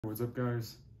What's up,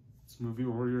 guys? It's Movie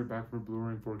Warrior back for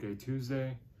Blu-ray 4K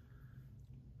Tuesday.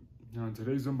 Now, in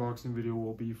today's unboxing video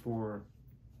will be for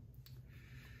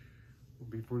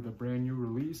the brand new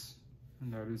release,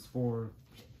 and that is for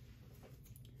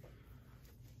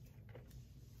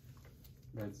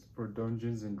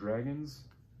Dungeons and Dragons: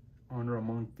 Honor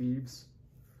Among Thieves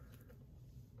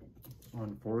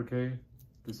on 4K.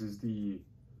 This is the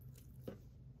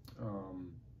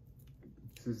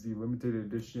limited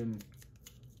edition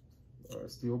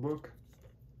SteelBook.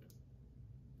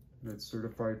 It's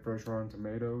certified fresh Rotten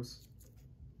Tomatoes.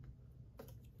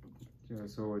 Yeah,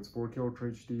 so it's 4K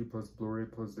Ultra HD plus Blu-ray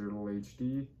plus digital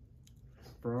HD.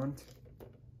 Front,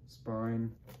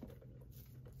 spine,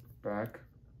 back.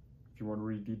 If you want to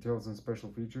read details and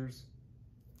special features.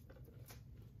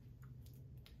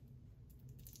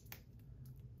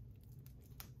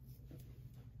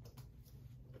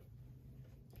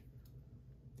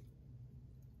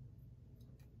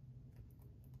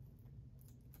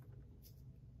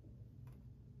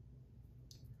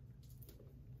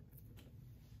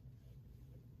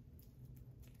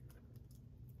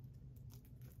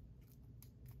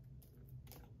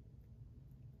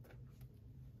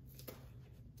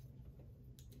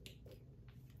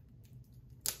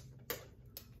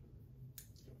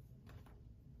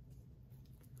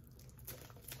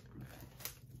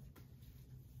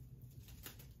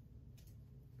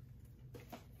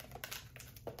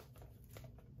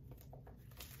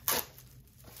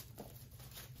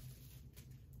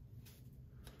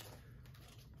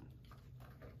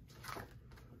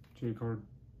 J-card.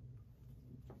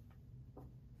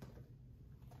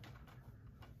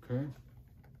 Okay,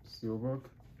 SteelBook.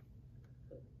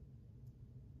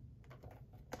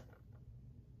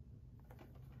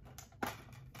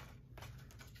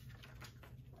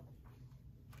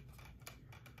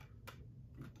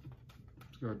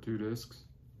 It's got 2 discs.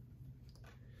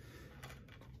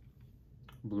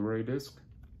 Blu-ray disc.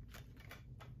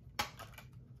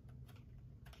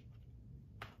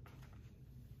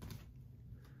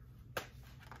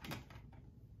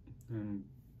 And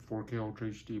 4K Ultra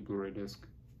HD Blu-ray disc.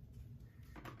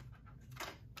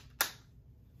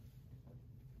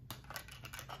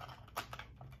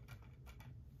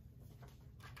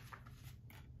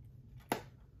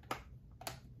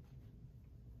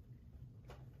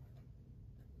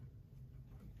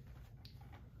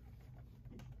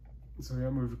 So yeah,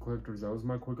 movie collectors, that was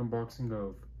my quick unboxing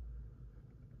of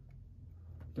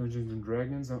Dungeons and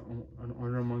Dragons on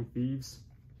Honor Among Thieves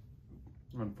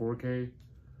on 4K.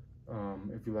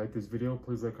 If you like this video,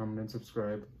 please like, comment, and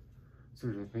subscribe.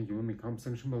 Seriously, thank you. Let me comment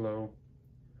section below.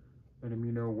 Letting me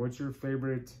know what's your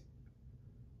favorite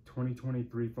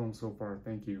 2023 film so far.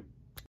 Thank you.